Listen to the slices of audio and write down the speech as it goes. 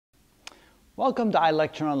Welcome to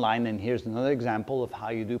iLecture Online, and here's another example of how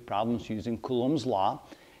you do problems using Coulomb's law.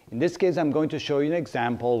 In this case, I'm going to show you an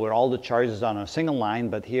example where all the charges are on a single line,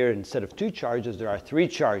 but here instead of 2 charges, there are 3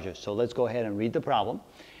 charges. So let's go ahead and read the problem.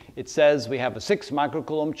 It says we have a 6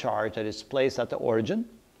 microcoulomb charge that is placed at the origin,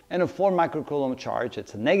 and a 4 microcoulomb charge,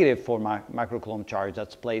 it's a negative 4 microcoulomb charge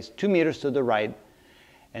that's placed 2 meters to the right.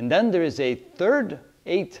 And then there is a third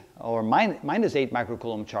minus 8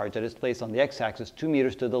 microcoulomb charge that is placed on the x-axis 2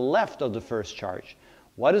 meters to the left of the first charge.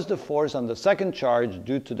 What is the force on the second charge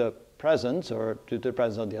due to the presence of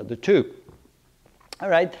the other 2? All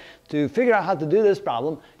right, to figure out how to do this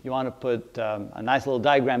problem, you want to put a nice little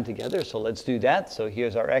diagram together. So let's do that. So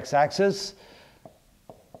here's our x-axis,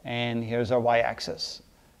 and here's our y-axis.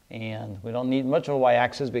 And we don't need much of a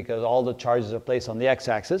y-axis because all the charges are placed on the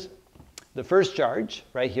x-axis. The first charge,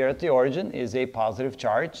 right here at the origin, is a positive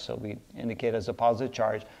charge, so we indicate as a positive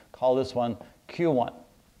charge. Call this one Q1.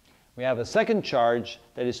 We have a second charge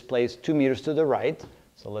that is placed 2 meters to the right,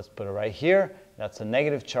 so let's put it right here. That's a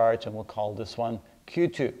negative charge, and we'll call this one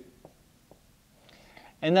Q2.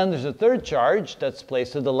 And then there's a third charge that's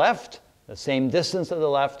placed to the left, the same distance to the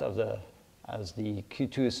left as the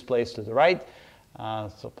Q2 is placed to the right.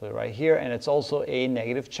 So put it right here, and it's also a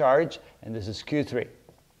negative charge, and this is Q3.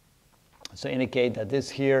 So indicate that this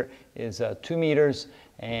here is 2 meters,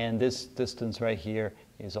 and this distance right here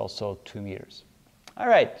is also 2 meters. All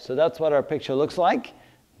right, so that's what our picture looks like.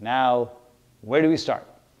 Now, where do we start?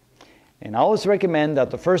 And I always recommend that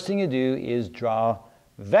the first thing you do is draw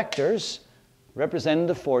vectors representing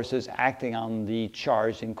the forces acting on the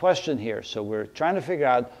charge in question here. So we're trying to figure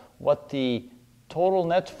out what the total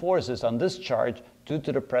net force is on this charge due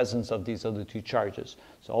to the presence of these other 2 charges.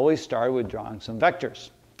 So always start with drawing some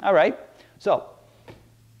vectors. All right, so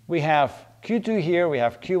we have Q2 here, we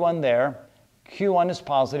have Q1 there. Q1 is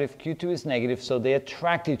positive, Q2 is negative, so they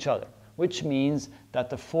attract each other, which means that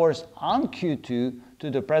the force on Q2 to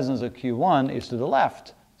the presence of Q1 is to the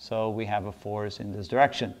left. So we have a force in this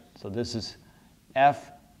direction. So this is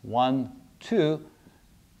F1, 2,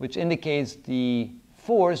 which indicates the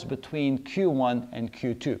force between Q1 and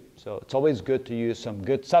Q2. So it's always good to use some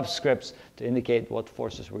good subscripts to indicate what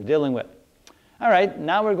forces we're dealing with. All right,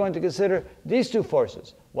 now we're going to consider these 2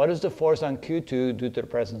 forces. What is the force on Q2 due to the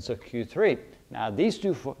presence of Q3? Now these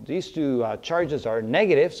two charges are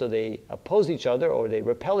negative, so they oppose each other or they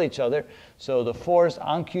repel each other. So the force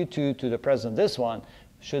on Q2 to the presence of this one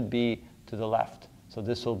should be to the left. So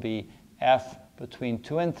this will be F between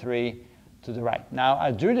 2 and 3 to the right. Now I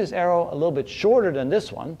drew this arrow a little bit shorter than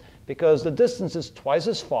this one because the distance is twice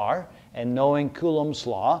as far, and knowing Coulomb's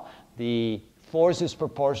law, the force is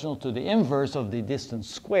proportional to the inverse of the distance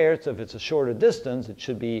squared. So if it's a shorter distance, it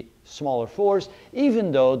should be smaller force, even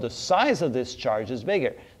though the size of this charge is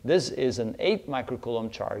bigger. This is an 8 microcoulomb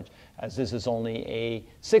charge, as this is only a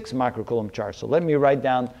 6 microcoulomb charge. So let me write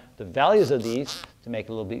down the values of these to make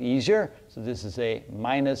it a little bit easier. So this is a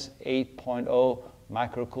minus 8.0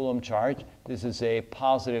 microcoulomb charge. This is a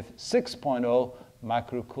positive 6.0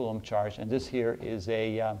 microcoulomb charge, and this here is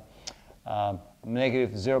a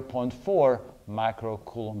negative 0.4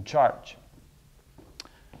 microcoulomb charge.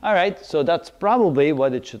 All right, so that's probably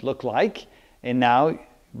what it should look like. And now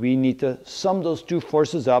we need to sum those 2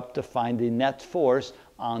 forces up to find the net force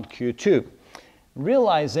on Q2.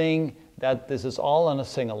 Realizing that this is all on a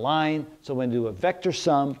single line, so when you do a vector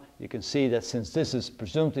sum, you can see that since this is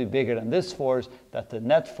presumably bigger than this force, that the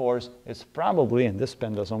net force is probably, and this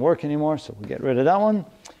pen doesn't work anymore, so we'll get rid of that one.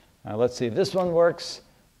 Let's see if this one works.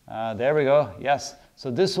 There we go, yes. So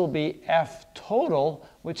this will be F total,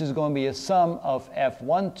 which is going to be a sum of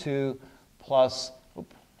F12 plus,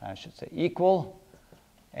 I should say equal,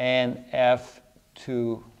 and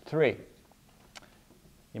F23.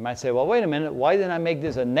 You might say, well, wait a minute, why didn't I make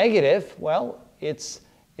this a negative? Well, it's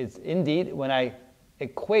indeed, when I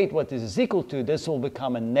equate what this is equal to, this will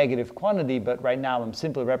become a negative quantity, but right now I'm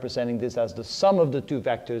simply representing this as the sum of the 2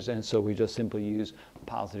 vectors, and so we just simply use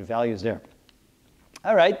positive values there.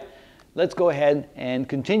 All right, let's go ahead and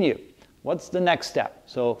continue. What's the next step?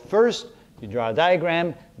 So first, you draw a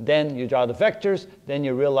diagram, then you draw the vectors, then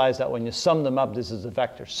you realize that when you sum them up, this is a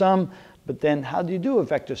vector sum. But then how do you do a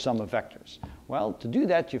vector sum of vectors? Well, to do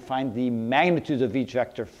that, you find the magnitude of each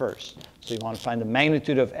vector first. So you want to find the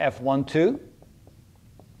magnitude of F12,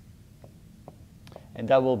 and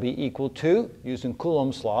that will be equal to, using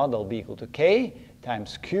Coulomb's law, that will be equal to K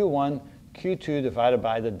times Q1, Q2 divided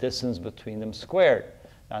by the distance between them squared.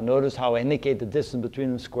 Now notice how I indicate the distance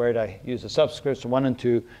between them squared. I use the subscripts 1 and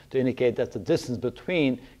 2 to indicate that's the distance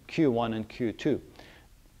between Q1 and Q2.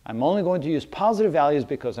 I'm only going to use positive values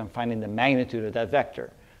because I'm finding the magnitude of that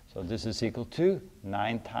vector. So this is equal to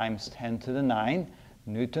 9 times 10 to the 9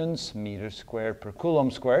 newtons meters squared per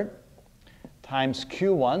Coulomb squared times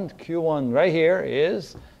Q1. Q1 right here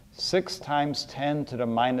is 6 times 10 to the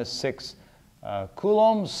minus 6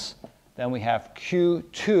 coulombs. Then we have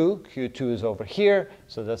Q2. Q2 is over here,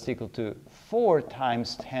 so that's equal to 4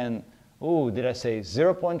 times 10. Ooh, did I say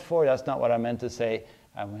 0.4? That's not what I meant to say.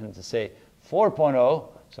 I meant to say 4.0.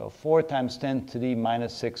 So 4 times 10 to the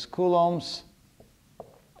minus 6 coulombs.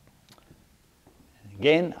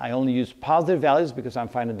 Again, I only use positive values because I'm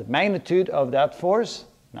finding the magnitude of that force,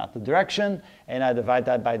 not the direction, and I divide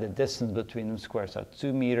that by the distance between them squared. So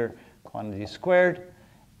 2 meter quantity squared.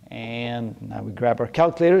 And now we grab our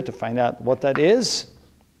calculator to find out what that is.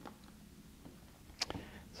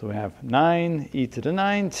 So we have 9 e to the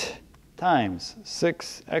 9th times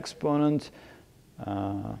 6 exponent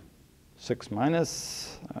 6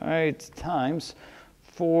 minus, all right, times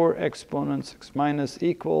 4 exponent 6 minus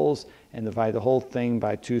equals, and divide the whole thing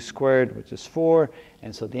by 2 squared, which is 4.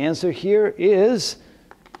 And so the answer here is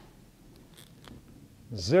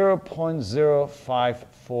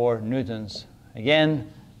 0.054 newtons.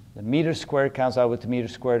 Again, the meter squared cancels out with the meter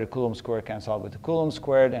squared, the Coulomb squared cancels out with the Coulomb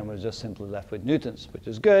squared, and we're just simply left with newtons, which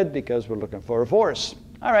is good because we're looking for a force.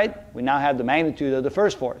 All right, we now have the magnitude of the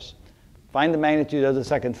first force. Find the magnitude of the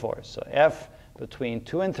second force. So F between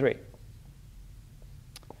 2 and 3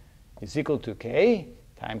 is equal to K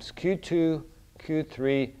times Q2,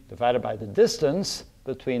 Q3 divided by the distance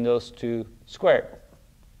between those two squared.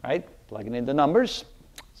 Right? Plugging in the numbers.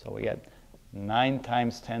 So we get 9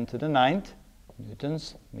 times 10 to the 9th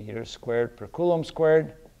newtons meters squared per Coulomb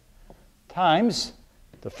squared times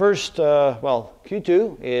the first,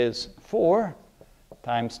 Q2 is 4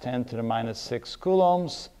 times 10 to the minus 6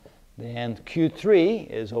 coulombs. Then Q3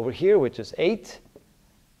 is over here, which is 8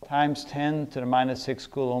 times 10 to the minus 6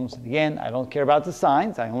 coulombs. Again, I don't care about the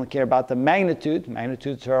signs. I only care about the magnitude.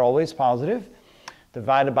 Magnitudes are always positive.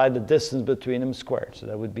 Divided by the distance between them squared. So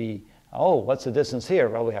that would be, oh, what's the distance here?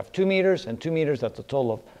 Well, we have 2 meters, and 2 meters, that's a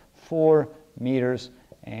total of 4 meters,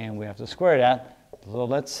 and we have to square that. So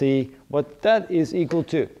let's see what that is equal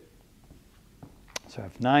to. So I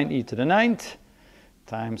have 9 e to the 9th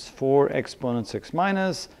times 4 exponent 6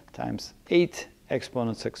 minus times 8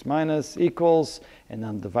 exponent 6 minus equals, and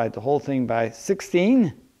then divide the whole thing by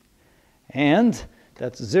 16, and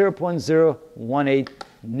that's 0.018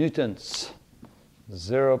 newtons.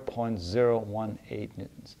 0.018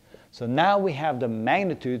 newtons. So now we have the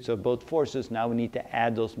magnitudes of both forces. Now we need to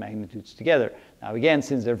add those magnitudes together. Now again,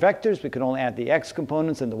 since they're vectors, we can only add the x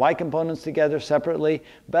components and the y components together separately.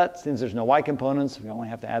 But since there's no y components, we only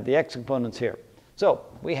have to add the x components here. So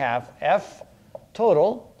we have F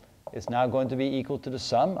total is now going to be equal to the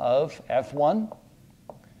sum of F1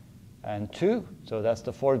 and 2. So that's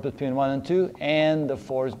the force between 1 and 2, and the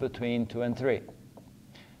force between 2 and 3.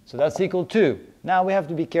 So that's equal to. Now we have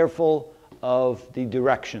to be careful of the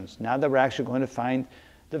directions. Now that we're actually going to find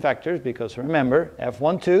the vectors, because remember,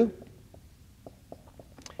 F12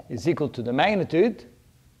 is equal to the magnitude,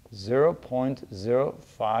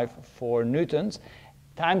 0.054 newtons,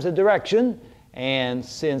 times the direction. And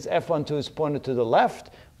since F12 is pointed to the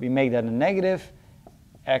left, we make that a negative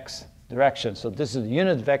x direction. So this is the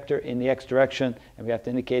unit vector in the x direction, and we have to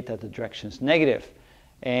indicate that the direction is negative.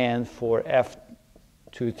 And for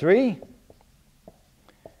F23,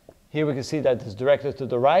 here we can see that it's directed to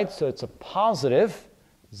the right, so it's a positive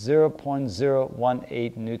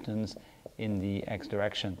 0.018 newtons in the x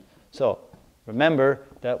direction. So remember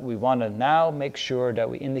that we want to now make sure that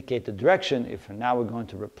we indicate the direction if now we're going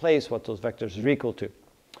to replace what those vectors are equal to.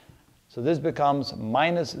 So this becomes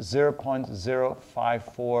minus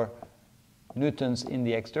 0.054 newtons in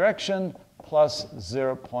the x direction plus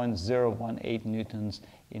 0.018 newtons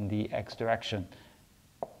in the x direction.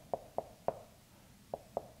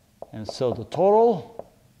 And so the total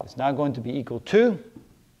is now going to be equal to,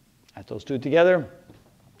 add those two together,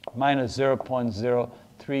 minus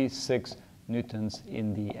 0.036 newtons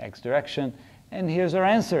in the x direction. And here's our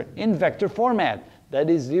answer in vector format. That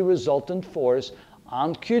is the resultant force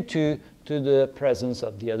on Q2 to the presence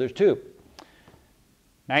of the other two.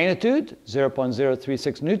 Magnitude,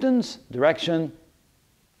 0.036 newtons. Direction,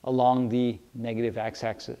 along the negative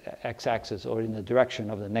x-axis, or in the direction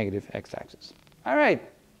of the negative x-axis. All right.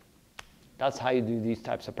 That's how you do these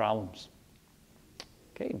types of problems.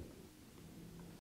 Okay.